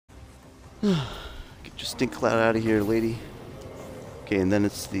Get your stink cloud out of here, lady. Okay, and then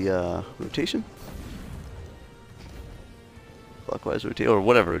it's the rotation? Clockwise rotation, or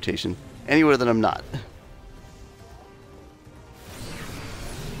whatever rotation. Anywhere that I'm not.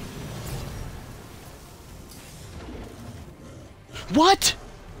 What?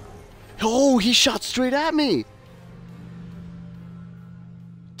 Oh, he shot straight at me!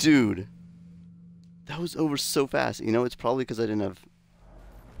 Dude. That was over so fast. You know, it's probably because I didn't have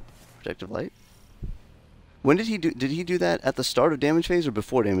protective light. When did he do that at the start of damage phase or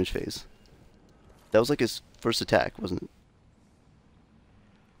before damage phase? That was like his first attack, wasn't it?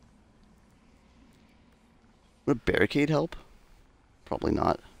 Would a barricade help? Probably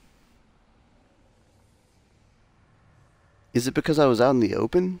not. Is it because I was out in the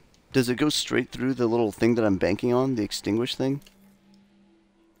open? Does it go straight through the little thing that I'm banking on? The extinguish thing?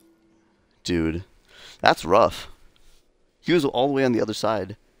 Dude. That's rough. He was all the way on the other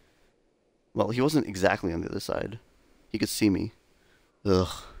side. Well, he wasn't exactly on the other side. He could see me.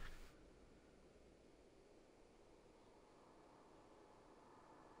 Ugh.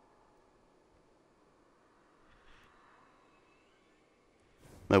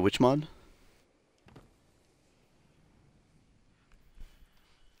 My witch mod?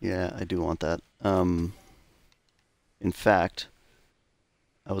 Yeah, I do want that. In fact,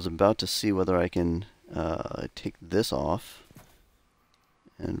 I was about to see whether I can take this off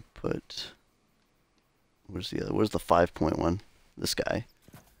and put... Where's the other? Where's the 5.1? This guy.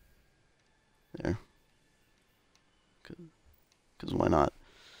 There. Because why not?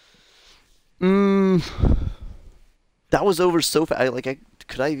 That was over so fast. I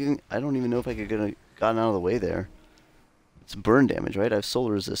don't even know if I could have gotten out of the way there. It's burn damage, right? I have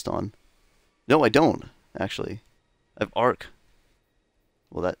solar resist on. No, I don't, actually. I have arc.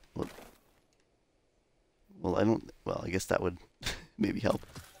 Well, I don't... Well, I guess that would maybe help.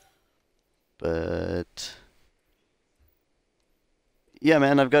 But... Yeah,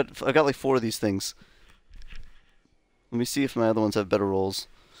 man, I've got like 4 of these things. Let me see if my other ones have better rolls.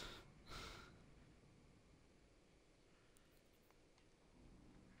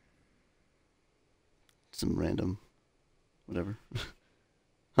 Some random... Whatever.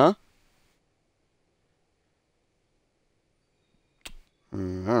 Huh? I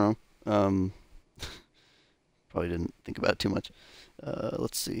don't know. Probably didn't think about it too much.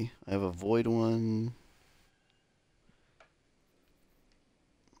 Let's see. I have a void one.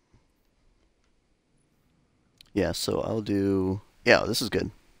 Yeah, so I'll do... Yeah, this is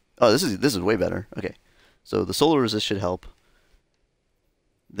good. Oh, this is way better. Okay. So the solar resist should help.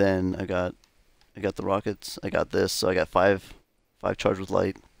 Then I got the rockets. I got this. So I got 5 charged with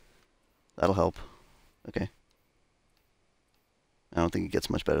light. That'll help. Okay. I don't think it gets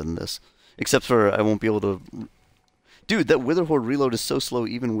much better than this. Except for I won't be able to... Dude, that witherhoard reload is so slow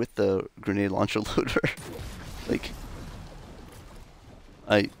even with the grenade launcher loader. Like...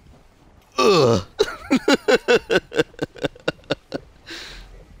 Ugh!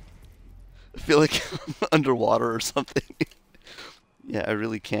 I feel like I'm underwater or something. Yeah, I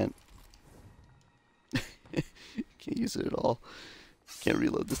really can't... Can't use it at all. Can't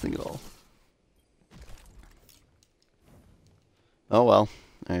reload this thing at all. Oh well.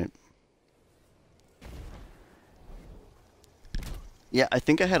 Alright. Yeah, I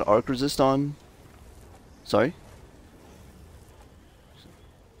think I had arc resist on. Sorry?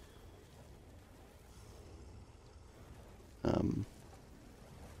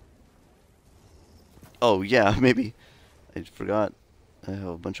 Oh yeah, maybe. I forgot I have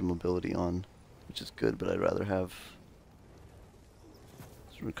a bunch of mobility on, which is good, but I'd rather have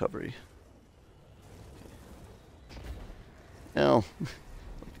recovery. No,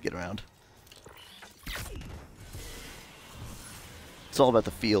 get around. It's all about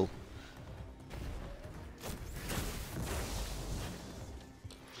the feel.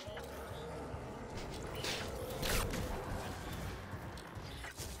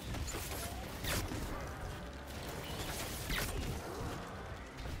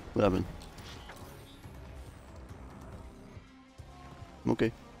 What happened?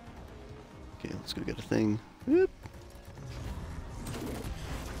 Okay. Okay, let's go get a thing. Whoop.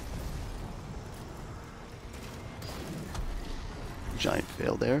 Giant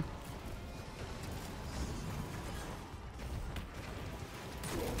fail there.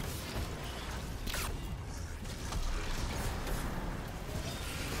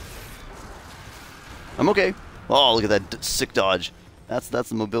 I'm okay. Oh, look at that sick dodge. That's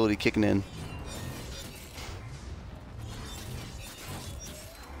the mobility kicking in.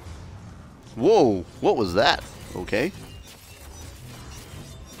 Whoa, what was that? Okay.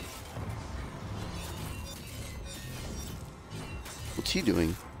 What's he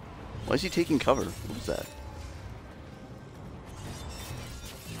doing? Why is he taking cover? What was that?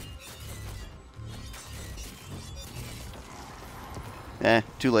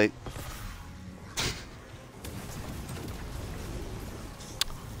 Too late.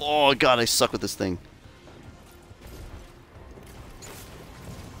 Oh god, I suck with this thing.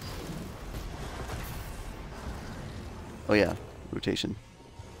 Oh yeah, rotation.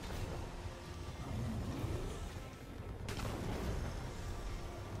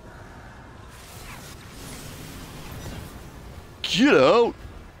 Get out!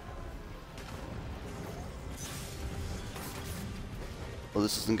 Oh,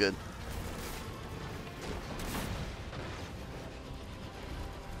 this isn't good.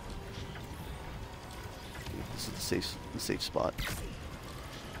 This is the safe spot.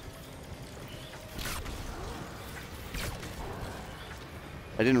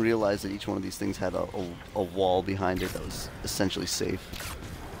 I didn't realize that each one of these things had a wall behind it that was essentially safe.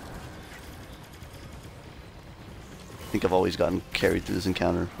 I think I've always gotten carried through this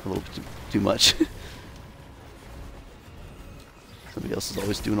encounter a little bit too much. Somebody else is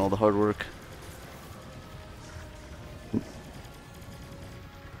always doing all the hard work.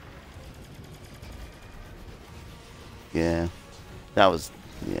 Yeah, that was,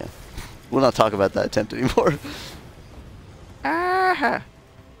 yeah. We'll not talk about that attempt anymore. Ah!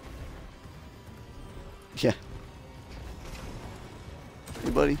 Yeah.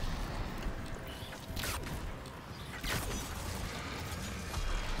 Hey, buddy.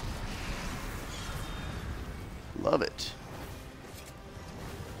 Love it.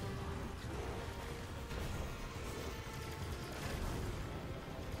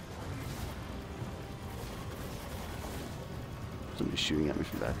 Somebody's shooting at me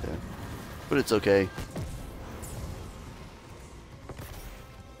from back there. But it's okay.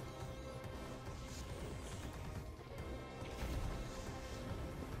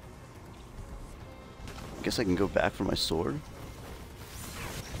 I guess I can go back for my sword.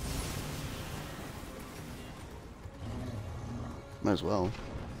 Might as well.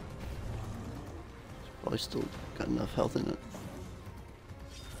 Probably still got enough health in it.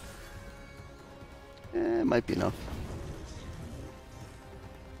 It might be enough.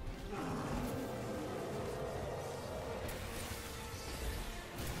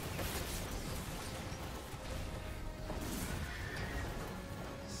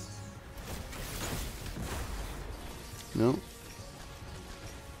 No.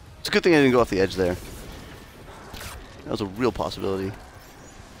 It's a good thing I didn't go off the edge there. That was a real possibility.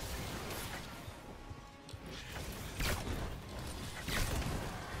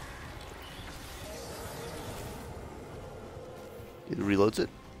 It reloads it.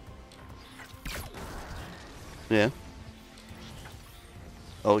 Yeah.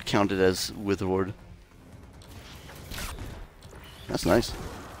 Oh, it counted as witherhoard. That's nice.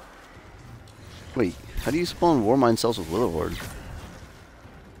 Wait, how do you spawn war mine cells with witherhoard?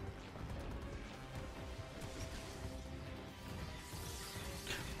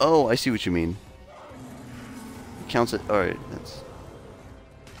 Oh, I see what you mean. It counts it. Alright, that's...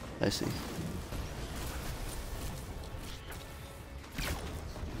 I see.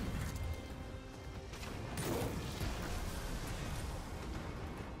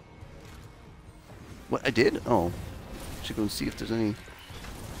 What, I did? Oh. Should go and see if there's any...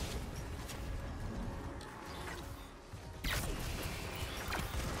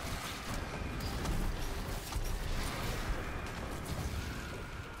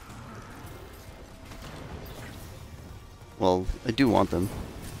 Well, I do want them.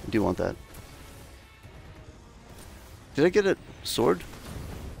 I do want that. Did I get a sword?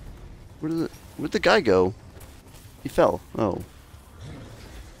 Where'd the guy go? He fell. Oh.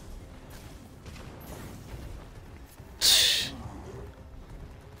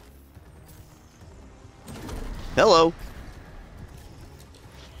 Hello.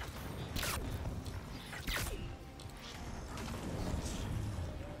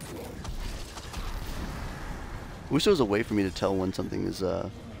 I wish there was a way for me to tell when something is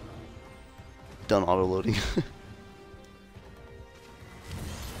done auto-loading.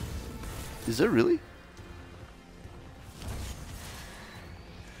 Is there really?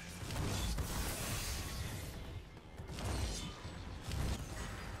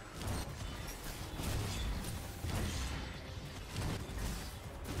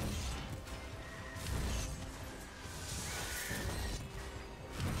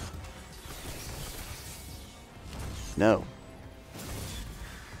 No.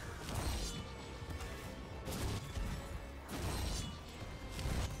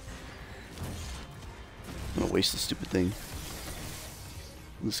 I'm gonna waste this stupid thing.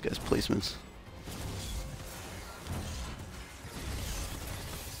 This guy's placements.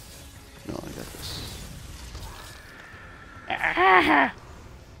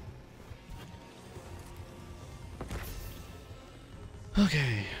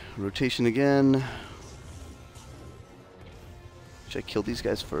 Okay, rotation again. Should I kill these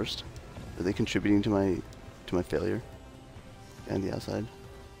guys first? Are they contributing to my failure? And the outside?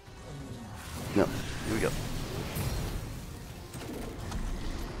 No. Here we go.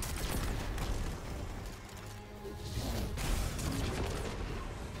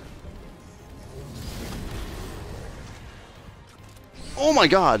 Oh my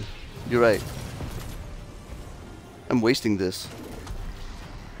god! You're right. I'm wasting this.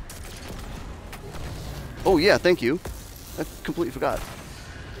 Oh yeah, thank you. I completely forgot.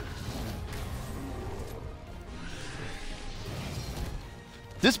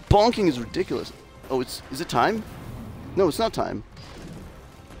 This bonking is ridiculous. Oh, is it time? No, it's not time.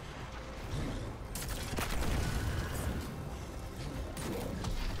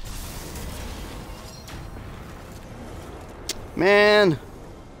 Man,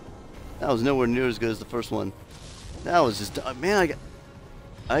 that was nowhere near as good as the first one. That was just, man,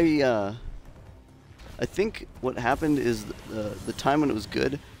 I think what happened is the time when it was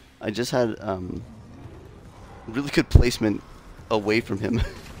good, I just had really good placement away from him.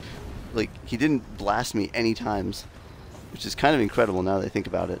 Like, he didn't blast me any times, which is kind of incredible now that I think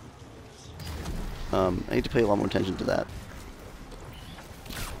about it. I need to pay a lot more attention to that.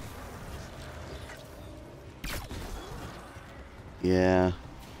 Yeah.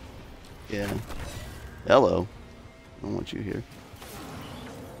 Yeah. Hello. I don't want you here.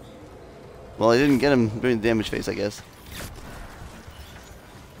 Well, I didn't get him during the damage phase, I guess.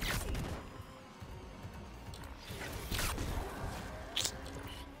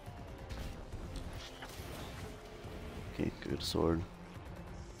 Okay, good sword.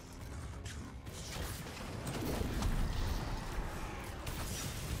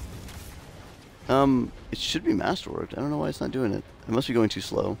 It should be masterworked. I don't know why it's not doing it. It must be going too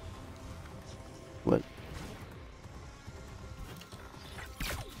slow. What?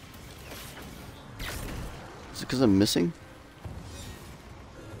 Is it because I'm missing?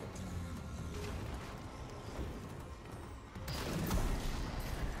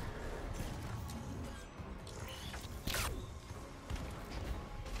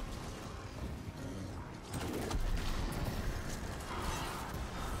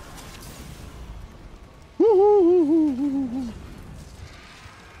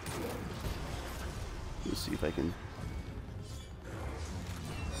 Let's see if I can.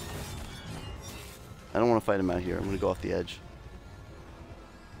 I don't want to fight him out here. I'm going to go off the edge.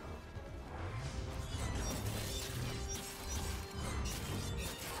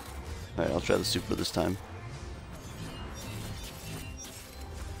 Alright, I'll try the super this time.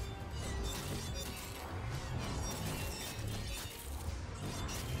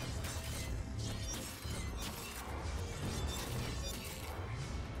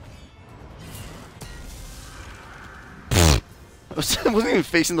 I wasn't even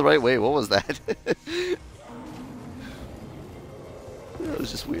facing the right way. What was that? That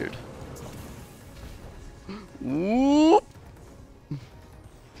was just weird. Whoop.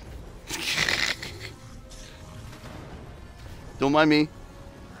 Don't mind me.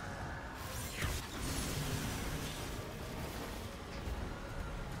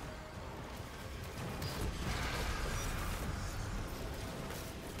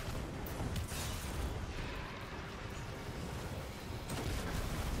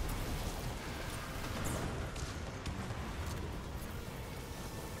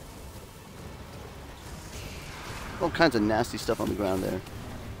 All kinds of nasty stuff on the ground there.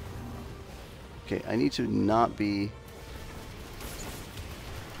 Okay, I need to not be...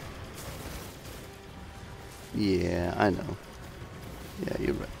 Yeah, I know. Yeah,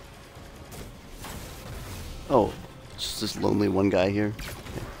 you're right. Oh, it's just this lonely one guy here.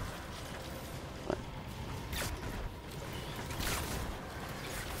 Okay. Fine.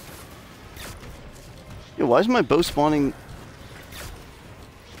 Yo, why is my bow spawning...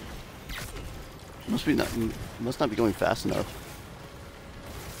 Must not be going fast enough.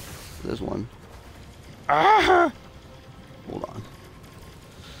 There's one. Ah! Hold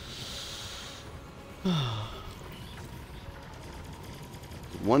on.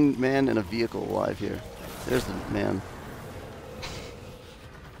 One man and a vehicle alive here. There's the man.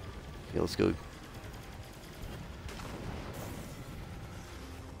 Okay, let's go.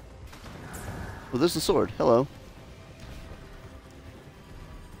 Oh, there's the sword. Hello.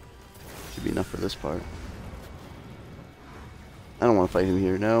 Should be enough for this part. I don't want to fight him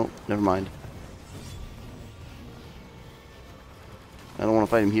here. No, never mind. I don't want to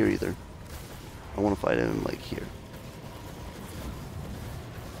fight him here either. I want to fight him, like, here.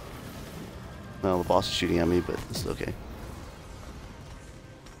 Well, the boss is shooting at me, but it's okay.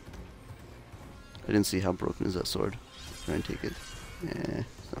 I didn't see how broken is that sword. Try and take it. Eh,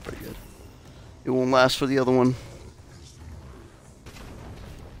 it's not very good. It won't last for the other one.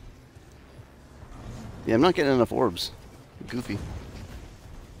 Yeah, I'm not getting enough orbs. Goofy.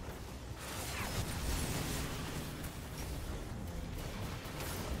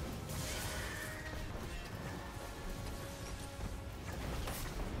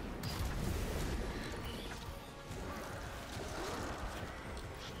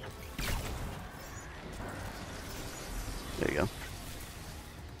 There you go.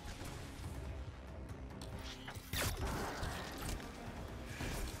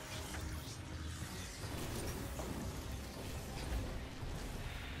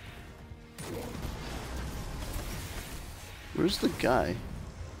 Where's the guy?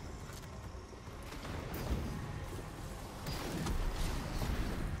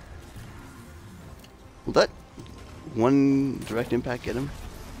 Will that one direct impact get him?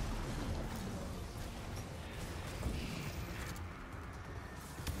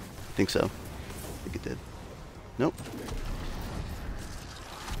 I think so. I think it did. Nope.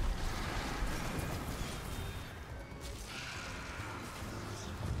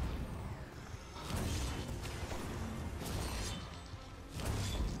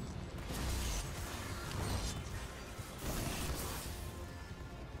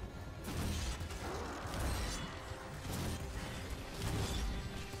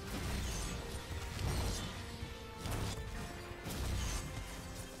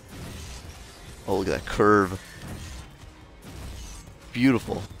 Oh, look at that curve.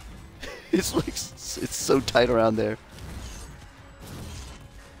 Beautiful. It's like, it's so tight around there.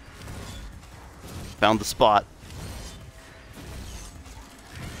 Found the spot.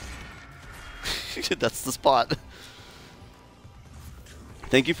 That's the spot.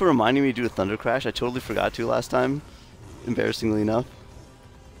 Thank you for reminding me to do a thundercrash. I totally forgot to last time. Embarrassingly enough.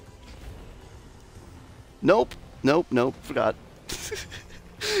 Nope. Nope. Nope. Forgot.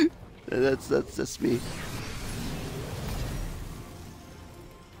 That's me.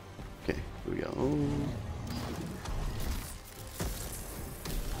 Okay, here we go.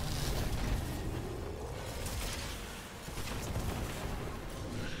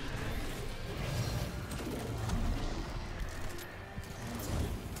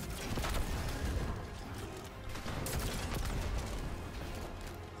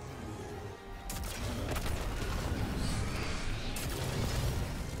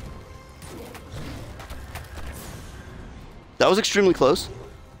 That was extremely close.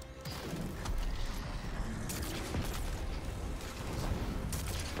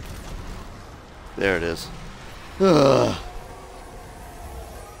 There it is.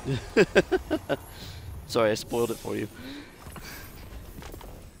 Sorry, I spoiled it for you.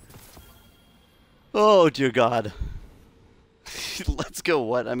 Oh, dear God. Let's go,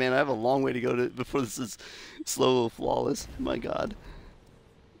 what? I mean, I have a long way to go before this is slow flawless. My God.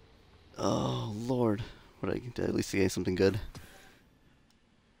 Oh, Lord. Did I at least get something good?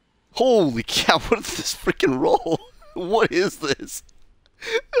 Holy cow, what is this freaking roll? What is this?